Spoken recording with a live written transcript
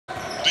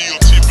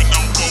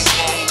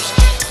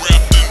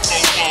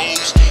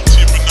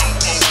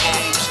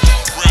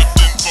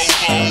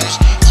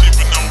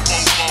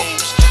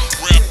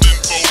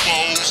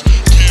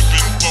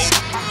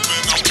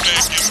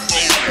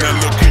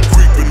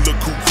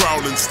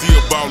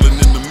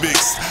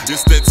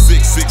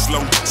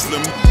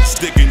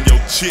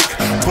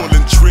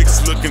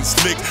looking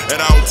slick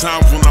at all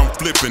times when I'm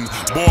flipping.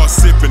 Bar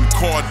sipping,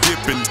 car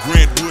dipping,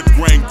 Grant Wood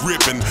grain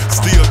gripping.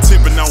 Still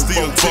tipping on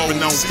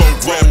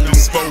rapping,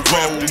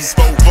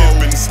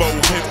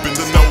 hipping,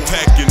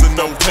 the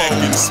no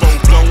packing,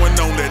 blowing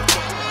on that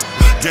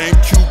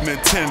GameCube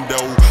Nintendo,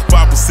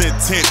 5%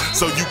 tint,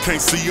 so you can't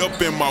see up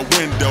in my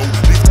window.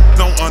 These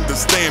don't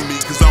understand me,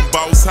 cause I'm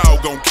Boss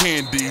Hog on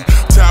candy.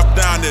 Top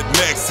down at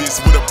Maxis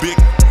with a big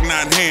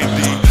 9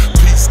 handy.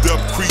 Pieced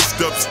up,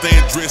 creased up, stand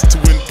dressed to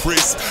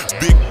impress.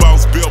 Big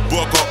Boss belt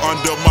buckle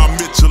under my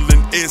Michelin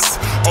S.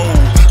 Oh,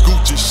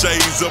 Gucci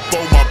shades up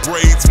on my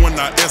braids when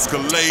I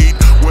escalade.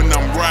 When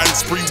I'm riding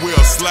spree wheel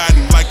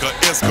sliding like an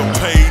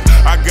escapade.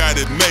 I got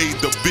it made,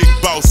 the big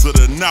boss of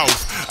the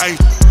North. Ain't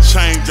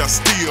change, I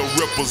still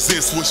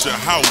represent Swisher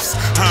House.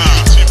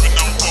 Tipping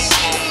on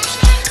Bobos,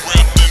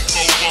 wrapped in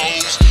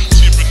Bobos.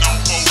 Tipping on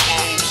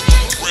Bobos,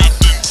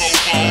 wrapped in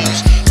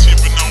Bobos.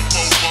 Tipping on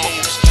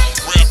Bobos,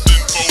 wrapped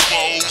in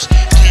Bobos.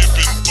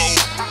 Tipping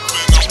Bobos,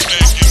 then I'm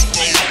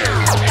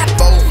packing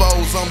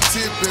Bobos, I'm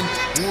tipping.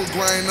 Wood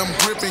grain, I'm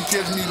gripping.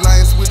 Catch me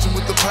lane switching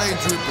with the paint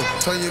dripping.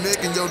 Turn your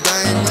neck and your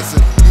dang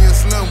missing. Me and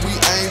Slim, we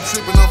ain't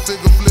tripping. I'm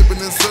figure flipping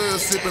and syrup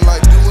sipping.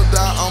 Like do or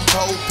die, I'm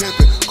pole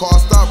pimping. Car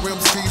stop,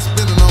 rims keep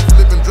spinning. I'm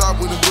flipping, drop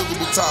with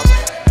invisible tops.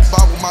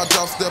 Spot with my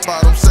drop, step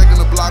out. I'm shaking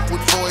the block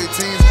with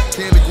 418s.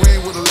 Candy green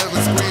with 11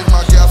 screens.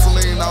 My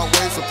gasoline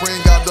always supreme.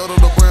 Got Dodo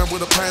the brand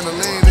with a pan of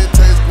lean. It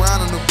tastes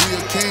grinding to be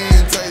a king.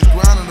 It tastes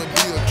grinding to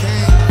be a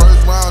king.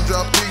 First round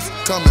drop piece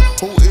coming.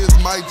 Who is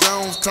Mike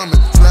Jones coming?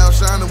 Slab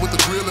shining with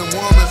the grilling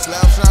woman.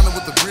 Slab shining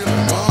with the grilling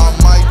woman. I'm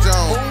Mike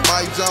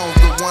Jones,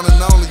 the one and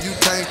only. You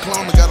can't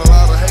clone me. Got a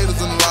lot of haters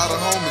and a lot of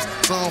homies.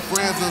 Some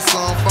friends and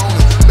some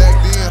phonies. Back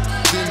then,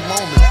 didn't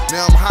want me.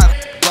 Now I'm hot,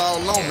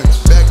 all on me.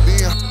 Back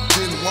then,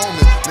 didn't want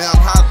me. Now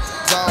I'm hot,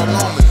 all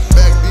on me.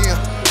 Back then,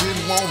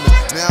 didn't want me.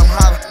 Now I'm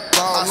hot,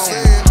 all on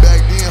me.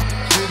 Back then,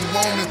 didn't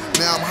want me.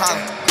 Now I'm hot,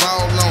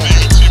 all on me.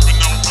 Tipping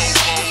on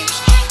Bobos,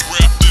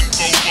 wrapped in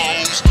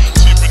Bobos.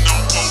 Tipping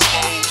on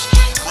Bobos,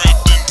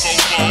 wrapped in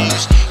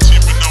Bobos.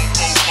 Tipping on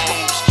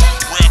Bobos,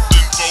 wrapped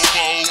in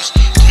Bobos.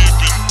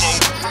 Tipping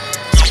Bobos,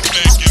 I'm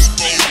packing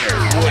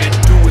Bobos. What it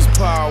do is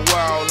Power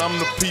Wild, I'm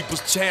the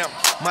people's champ.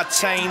 My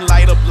chain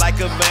light up like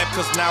a lamp,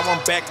 cause now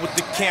I'm back with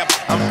the camp.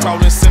 I'm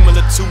crawling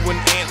similar to an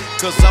ant,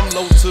 cause I'm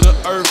low to the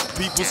earth.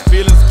 People's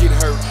feelings get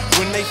hurt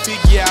when they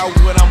figure out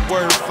what I'm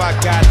worth. I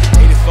got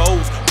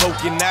 84s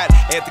poking out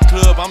at the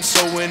club, I'm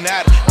showing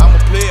out. I'm a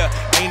player,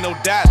 ain't no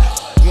doubt.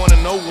 Wanna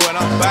know what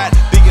I'm about?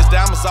 Biggest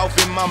diamonds off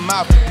in my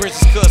mouth,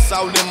 princess cuts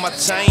all in my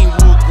chain,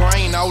 wood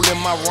grain all in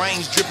my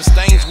range, dripping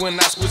stains when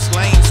I switch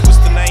lanes. Switch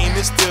the name,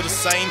 it's still the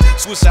same.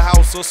 Switch a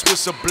house or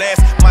switch a blast.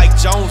 Mike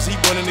Jones, he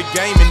running the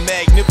game and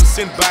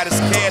magnificent by this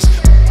cash.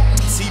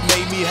 He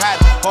made me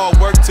hot,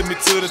 hard work took me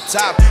to the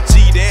top.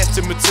 G-Dash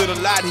took me to the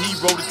lot, he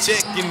wrote a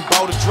check and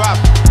bought a drop.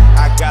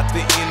 I got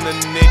the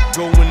internet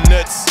going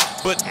nuts,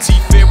 but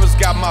T-Ferris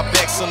got my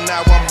back, so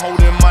now I'm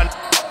holding my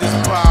this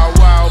Power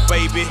Wild,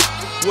 baby.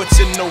 What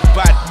you know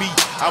about me?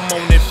 I'm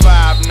on that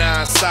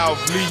 5-9 South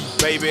Lee,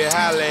 baby,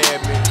 holla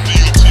at me.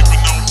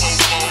 Tipping on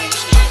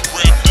Bobos,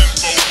 wrapped in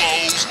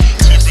Bobos.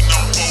 Tipping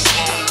on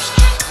Bobos,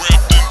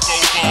 wrapped in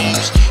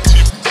Bobos.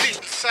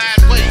 Sitting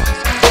sideways,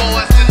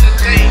 boys in the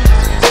days.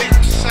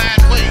 Sitting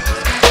sideways,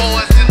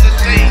 boys in the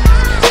days.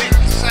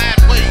 Sitting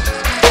sideways,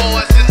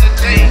 boys in the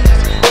days.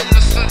 On a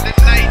Sunday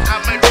night,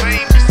 I might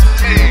bring me some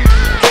cash.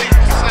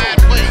 Sitting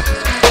sideways,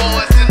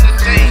 boys in the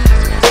days.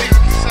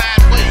 Sitting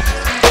sideways,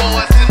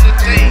 boys in the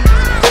days.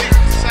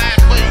 Sitting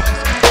sideways,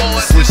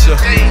 boys in the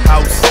days.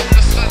 House. On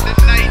a Sunday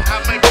night, I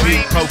might bring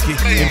Big me Pokey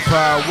some cash. and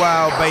Power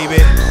Wild, baby.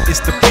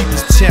 It's the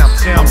people's champ.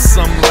 I'm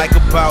something like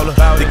a baller.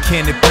 The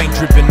candy paint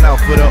dripping out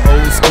for the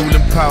old school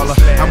Impala.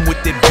 I'm with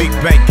that big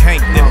bank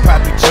Hank, that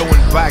Poppy Joe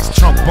and Box.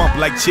 Trunk bump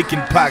like chicken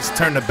pox.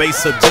 Turn the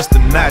bass up just a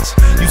notch.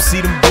 You see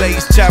them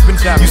blades chopping,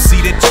 you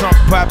see that trunk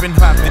popping.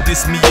 They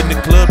diss me in the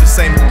club, the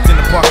same in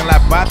the parking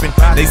lot bopping.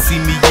 They see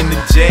me in the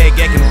Jag,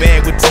 acting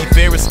bad with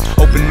T-Ferris.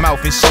 Open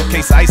mouth and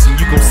showcase ice, and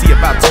you gon' see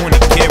about 20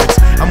 carats.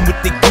 I'm with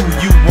the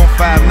GU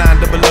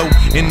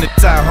 15900 in the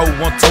Tahoe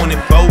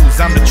 124s.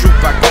 I'm the truth,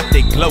 I got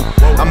that glow.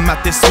 I'm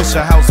out there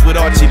Swisher House with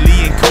Archie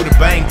Lee and Kuda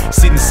Bang,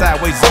 sitting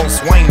sideways on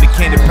swing, the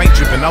candy paint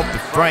dripping off the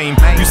frame.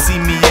 You see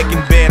me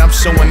acting bad, I'm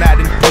showing out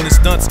and pulling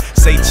stunts.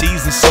 Say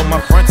cheese and show my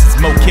fronts, it's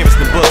more carrots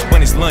than bucks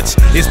when it's lunch.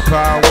 It's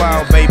Power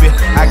Wild, baby,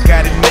 I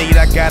got it made.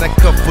 I got a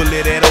cup full of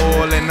that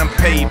oil and I'm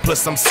paid,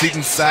 plus I'm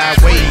sitting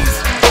sideways.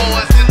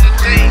 Boys in the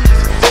days,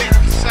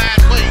 sitting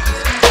sideways.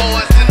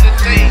 Boys in the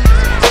days,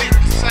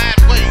 sitting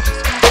sideways.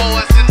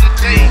 Boys in the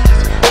days.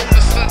 On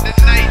a Sunday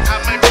night, I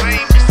might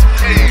bring me some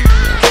cash.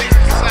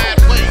 Sitting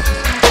sideways.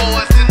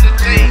 Boys in the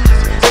days,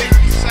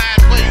 sitting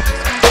sideways.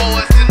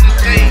 Boys in the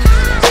days,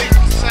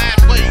 sitting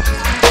sideways.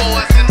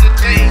 Boys in the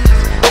days.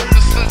 On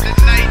a Sunday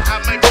night, I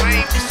might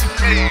bring me some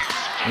cash.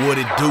 What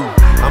it do?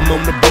 I'm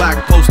on the block,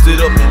 posted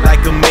up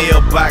like a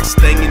mailbox,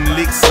 staying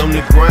licks on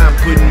the grind,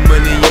 putting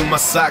money in my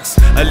socks.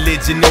 A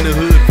legend in the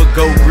hood for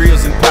gold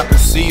grills and poppin'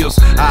 seals.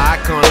 An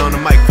icon on the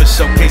mic for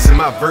showcasing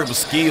my my verbal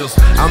skills.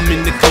 I'm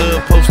in the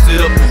club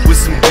posted up with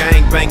some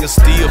gangbangers,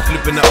 still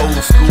flipping the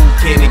old school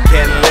candy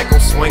Cadillac on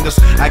swingers.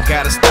 I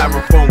got a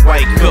styrofoam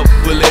white cup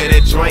full of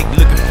that drink,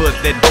 looking for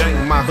that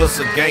dank. My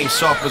hustle game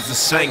sharp as a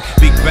shank.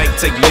 Big bank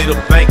take little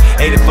bank,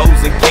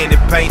 84s and candy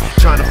paint,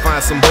 trying to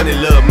find some honey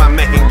love. My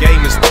Mackin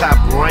game is top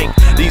rank.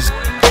 These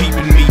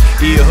keeping me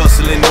here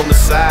hustling on the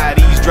side,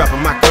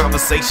 eavesdropping my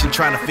conversation,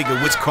 trying to figure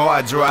which car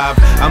I drive.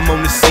 I'm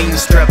on the scene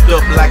strapped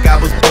up like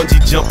I was bungee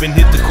jumping.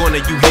 Hit the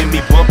corner, you hear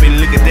me bumping.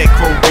 Look at that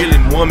chrome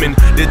grilling woman.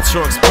 The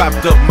trunks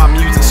popped up, my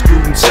music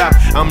screwed and chopped.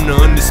 I'm the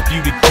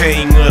undisputed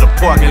king of the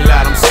parking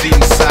lot. I'm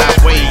sitting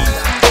sideways.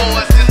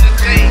 Boys in the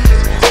days,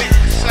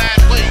 sitting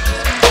sideways.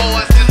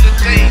 Boys in the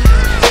days,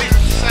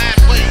 sitting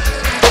sideways.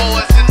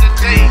 Boys in the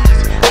days,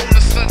 on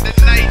a Sunday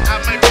night, I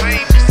might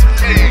bring you some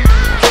cake.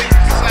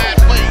 Sitting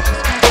sideways.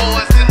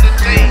 Boys in the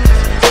days,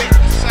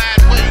 sitting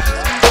sideways.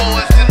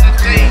 Boys in the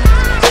days,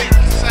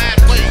 sitting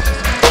sideways.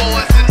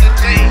 Boys in the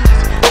days,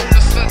 on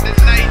a Sunday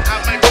night, I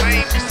might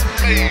bring you some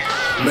cake.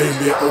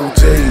 Maybe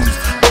OJs,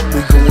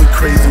 they going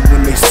crazy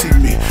when they see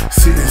me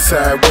sitting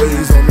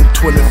sideways on the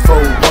 24.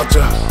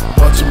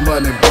 Bunch of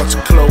money, bunch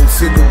of clothes,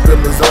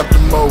 cigarillas out the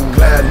mold,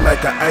 gliding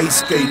like an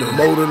ice skater,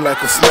 motor like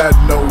a slide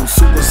nose,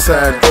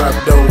 suicide drop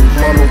those,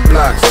 mono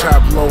blocks,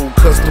 chop load,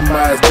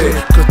 customized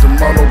that, cause the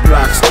mono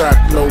block stock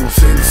low,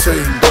 sensei,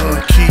 gun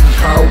key,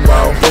 how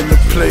wow, in the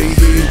play,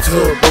 heads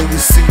up, when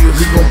you see us,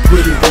 we gon'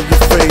 put it in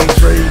your face,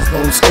 raised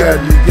on sky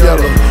and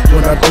yellow,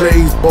 when I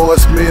blaze, boy,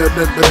 smell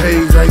that the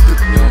haze ain't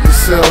the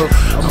seller,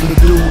 I'm the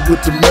dude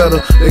with the metal,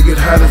 they get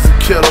hot as a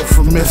kettle,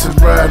 from messing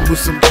riding with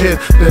some cat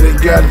that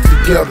ain't got it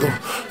together.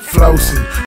 Flossing,